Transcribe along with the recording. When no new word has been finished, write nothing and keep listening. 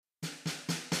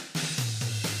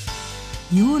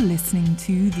You're listening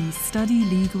to the Study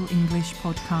Legal English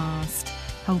podcast,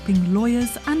 helping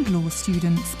lawyers and law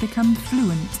students become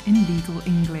fluent in legal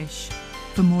English.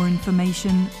 For more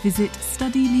information, visit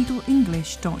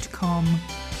studylegalenglish.com.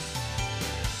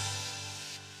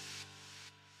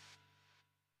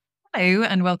 Hello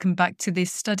and welcome back to the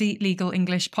Study Legal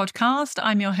English podcast.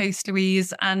 I'm your host,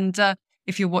 Louise, and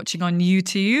if you're watching on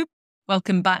YouTube,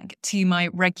 welcome back to my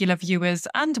regular viewers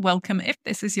and welcome if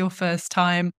this is your first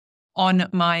time on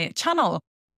my channel.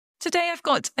 Today I've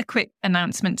got a quick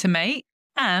announcement to make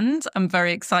and I'm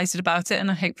very excited about it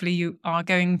and hopefully you are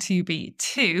going to be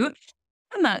too.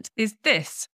 And that is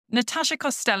this. Natasha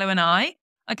Costello and I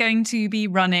are going to be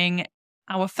running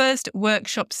our first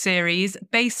workshop series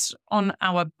based on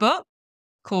our book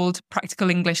called Practical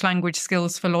English Language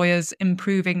Skills for Lawyers,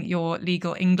 Improving Your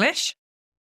Legal English.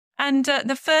 And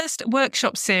the first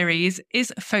workshop series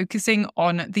is focusing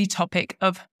on the topic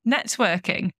of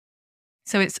networking.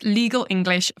 So it's legal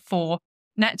English for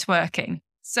networking.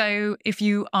 So if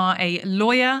you are a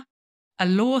lawyer, a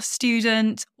law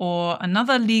student, or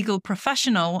another legal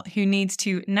professional who needs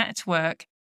to network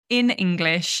in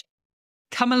English,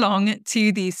 come along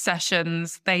to these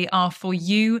sessions. They are for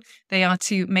you. They are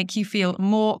to make you feel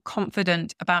more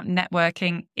confident about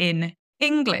networking in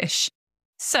English.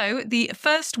 So the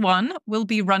first one will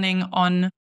be running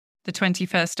on the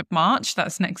 21st of March.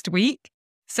 That's next week.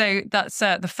 So that's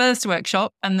the first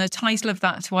workshop, and the title of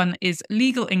that one is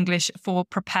Legal English for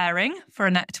Preparing for a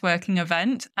Networking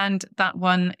Event, and that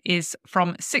one is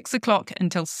from 6 o'clock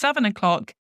until 7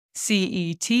 o'clock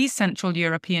CET, Central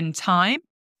European Time.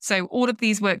 So all of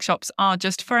these workshops are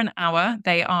just for an hour.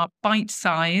 They are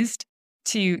bite-sized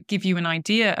to give you an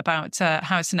idea about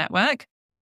how to network.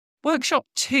 Workshop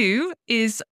 2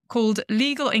 is called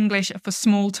Legal English for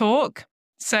Small Talk.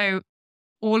 So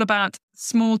all about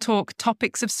small talk,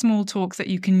 topics of small talk that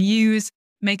you can use,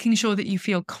 making sure that you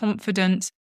feel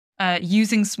confident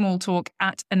using small talk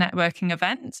at a networking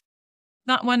event.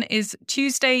 That one is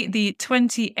Tuesday, the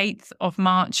 28th of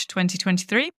March,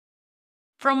 2023,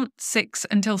 from 6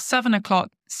 until 7 o'clock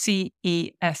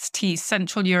CEST,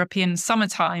 Central European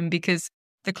Summertime, because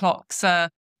the clocks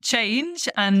change.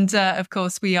 And of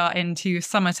course, we are into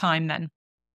summertime then.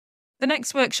 The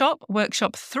next workshop,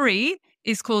 workshop 3,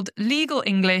 is called Legal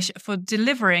English for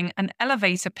Delivering an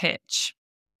Elevator Pitch.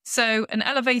 So an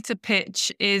elevator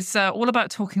pitch is all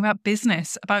about talking about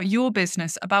business, about your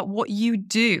business, about what you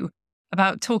do,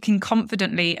 about talking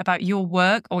confidently about your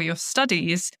work or your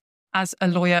studies as a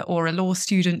lawyer or a law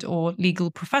student or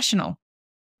legal professional.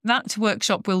 That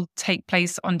workshop will take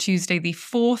place on Tuesday, the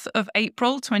 4th of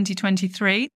April,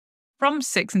 2023, from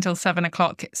 6 until 7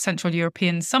 o'clock Central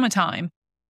European Summertime.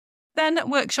 Then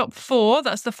workshop 4,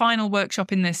 that's the final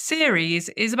workshop in this series,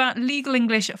 is about legal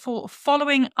English for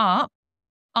following up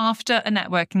after a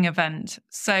networking event.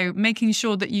 So making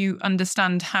sure that you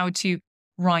understand how to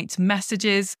write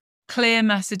messages, clear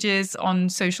messages on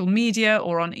social media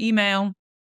or on email,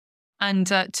 and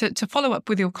to follow up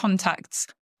with your contacts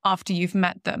after you've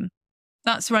met them.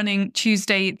 That's running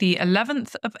Tuesday, the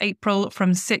 11th of April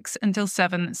from 6 until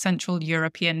 7 Central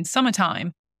European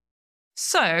Summertime.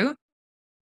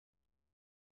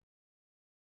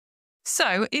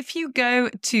 So if you go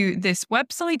to this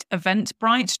website,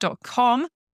 eventbrite.com,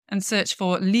 and search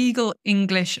for Legal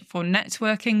English for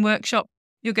Networking Workshop,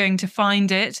 you're going to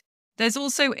find it. There's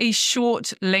also a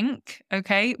short link,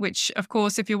 okay, which, of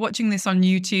course, if you're watching this on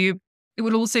YouTube, it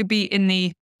will also be in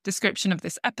the description of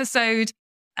this episode,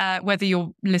 whether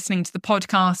you're listening to the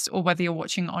podcast or whether you're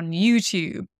watching on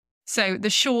YouTube. So the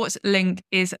short link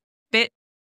is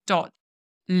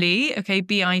bit.ly, okay,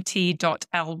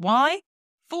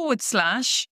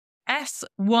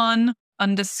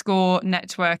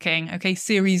 bit.ly/S1_networking, okay,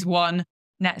 series 1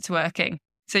 networking.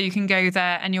 So you can go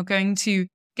there and you're going to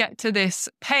get to this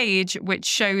page which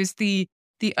shows the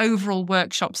overall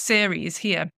workshop series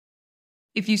here.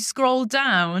 If you scroll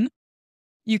down,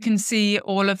 you can see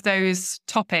all of those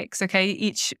topics, okay?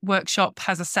 Each workshop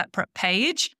has a separate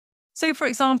page. So for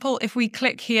example, if we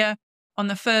click here on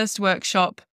the first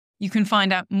workshop, you can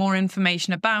find out more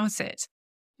information about it.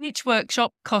 Each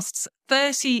workshop costs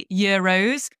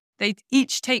 €30. They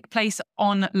each take place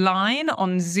online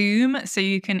on Zoom, so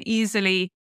you can easily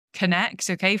connect,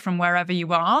 okay, from wherever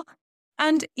you are.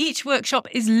 And each workshop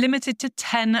is limited to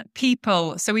 10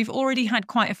 people. So we've already had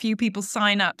quite a few people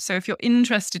sign up. So if you're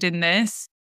interested in this,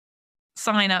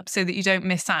 sign up so that you don't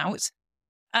miss out.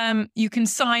 You can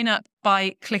sign up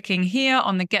by clicking here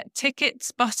on the Get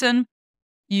Tickets button.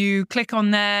 You click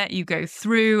on there, you go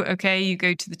through, okay, you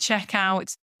go to the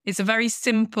checkout. It's a very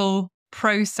simple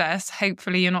process.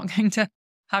 Hopefully you're not going to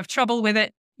have trouble with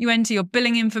it. you enter your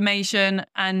billing information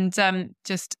and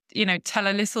just, tell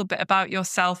a little bit about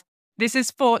yourself. This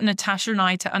is for Natasha and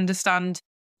I to understand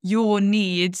your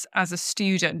needs as a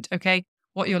student, okay?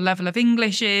 What your level of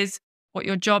English is, what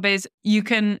your job is. You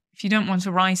can, if you don't want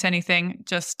to write anything,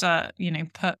 just,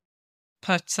 put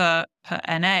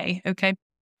NA, okay?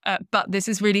 But this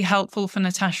is really helpful for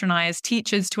Natasha and I as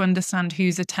teachers to understand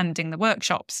who's attending the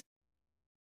workshops.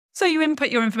 So you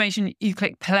input your information, you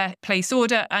click place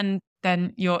order, and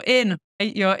then you're in.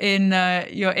 You're in,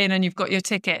 and you've got your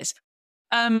ticket.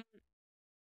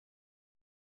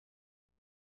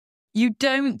 You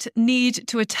don't need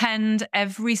to attend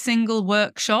every single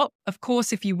workshop. Of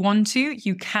course, if you want to,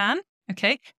 you can,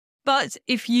 okay? But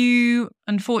if you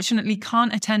unfortunately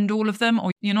can't attend all of them,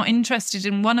 or you're not interested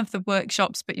in one of the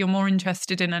workshops, but you're more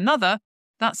interested in another,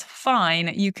 that's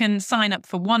fine. You can sign up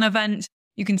for one event.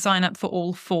 You can sign up for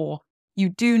all 4. You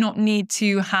do not need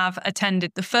to have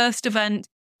attended the first event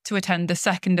to attend the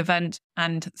second event,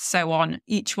 and so on.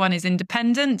 Each one is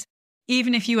independent.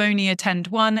 Even if you only attend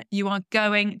one, you are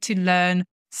going to learn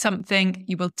something.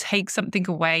 You will take something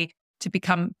away to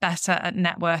become better at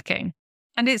networking.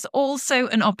 And it's also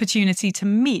an opportunity to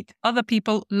meet other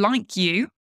people like you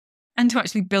and to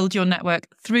actually build your network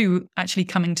through actually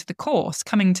coming to the course,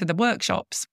 coming to the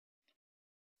workshops.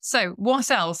 So what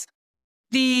else?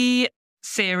 The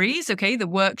series, okay, the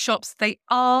workshops, they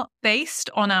are based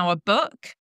on our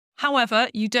book. However,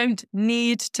 you don't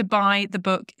need to buy the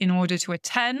book in order to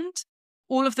attend.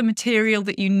 All of the material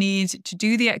that you need to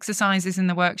do the exercises in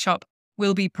the workshop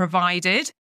will be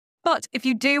provided. But if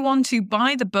you do want to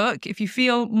buy the book, if you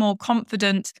feel more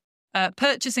confident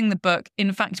purchasing the book,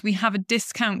 in fact, we have a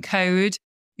discount code.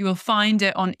 You will find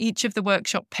it on each of the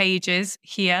workshop pages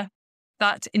here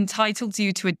that entitles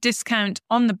you to a discount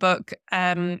on the book,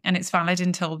 and it's valid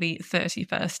until the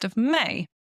 31st of May.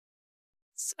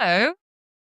 So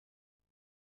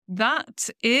that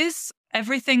is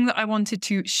everything that I wanted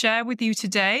to share with you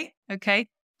today, okay?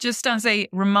 Just as a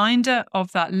reminder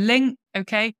of that link,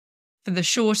 okay? For the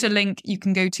shorter link, you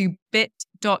can go to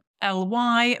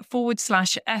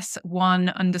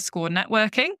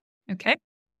bit.ly/S1_networking, okay?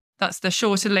 That's the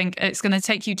shorter link. It's going to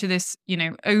take you to this,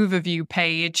 overview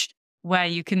page where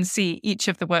you can see each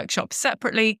of the workshops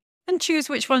separately and choose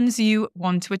which ones you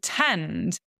want to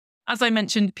attend. As I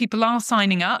mentioned, people are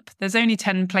signing up. There's only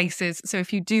 10 places. So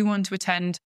if you do want to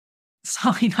attend,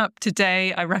 sign up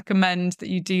today. I recommend that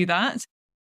you do that.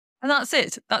 And that's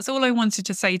it. That's all I wanted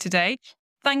to say today.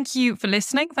 Thank you for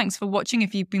listening. Thanks for watching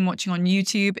if you've been watching on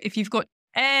YouTube. If you've got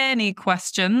any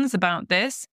questions about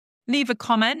this, leave a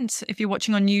comment if you're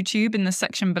watching on YouTube in the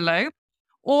section below,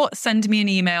 or send me an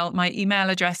email. My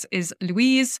email address is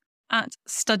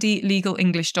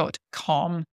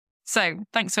louise@studylegalenglish.com. So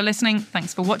thanks for listening,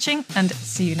 thanks for watching, and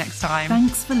see you next time.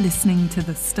 Thanks for listening to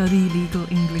the Study Legal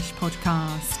English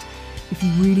podcast. If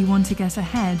you really want to get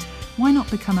ahead, why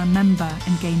not become a member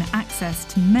and gain access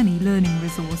to many learning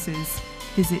resources?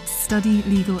 Visit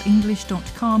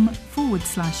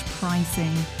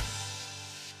studylegalenglish.com/pricing.